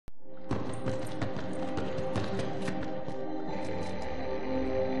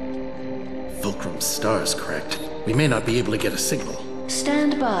fulcrum star's cracked. We may not be able to get a signal.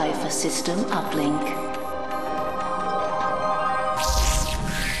 Stand by for system uplink.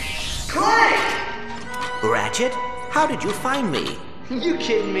 Clank! Ratchet, how did you find me? You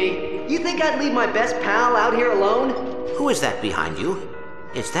kidding me? You think I'd leave my best pal out here alone? Who is that behind you?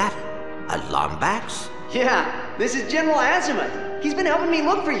 Is that a Lombax? Yeah, this is General ACiT. He's been helping me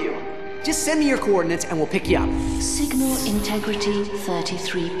look for you. Just send me your coordinates and we'll pick you up. Signal integrity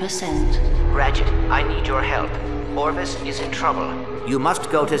 33%. Ratchet, I need your help. Orvis is in trouble. You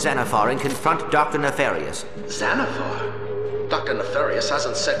must go to Xanathar and confront Dr. Nefarious. Xanathar? Dr. Nefarious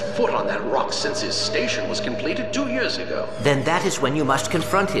hasn't set foot on that rock since his station was completed 2 years ago. Then that is when you must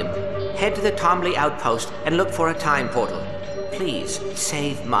confront him. Head to the Tomley outpost and look for a time portal. Please,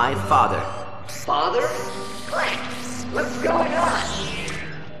 save my father. Father? Clank, what's going on?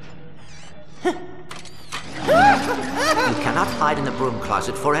 You cannot hide in the broom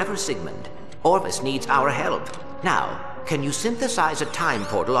closet forever, Sigmund. Orvis needs our help. Now, can you synthesize a time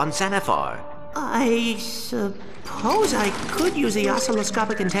portal on Xanathar? I suppose I could use the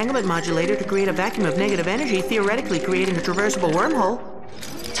oscilloscopic entanglement modulator to create a vacuum of negative energy, theoretically creating a traversable wormhole.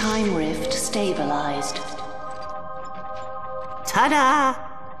 Time rift stabilized. Ta-da!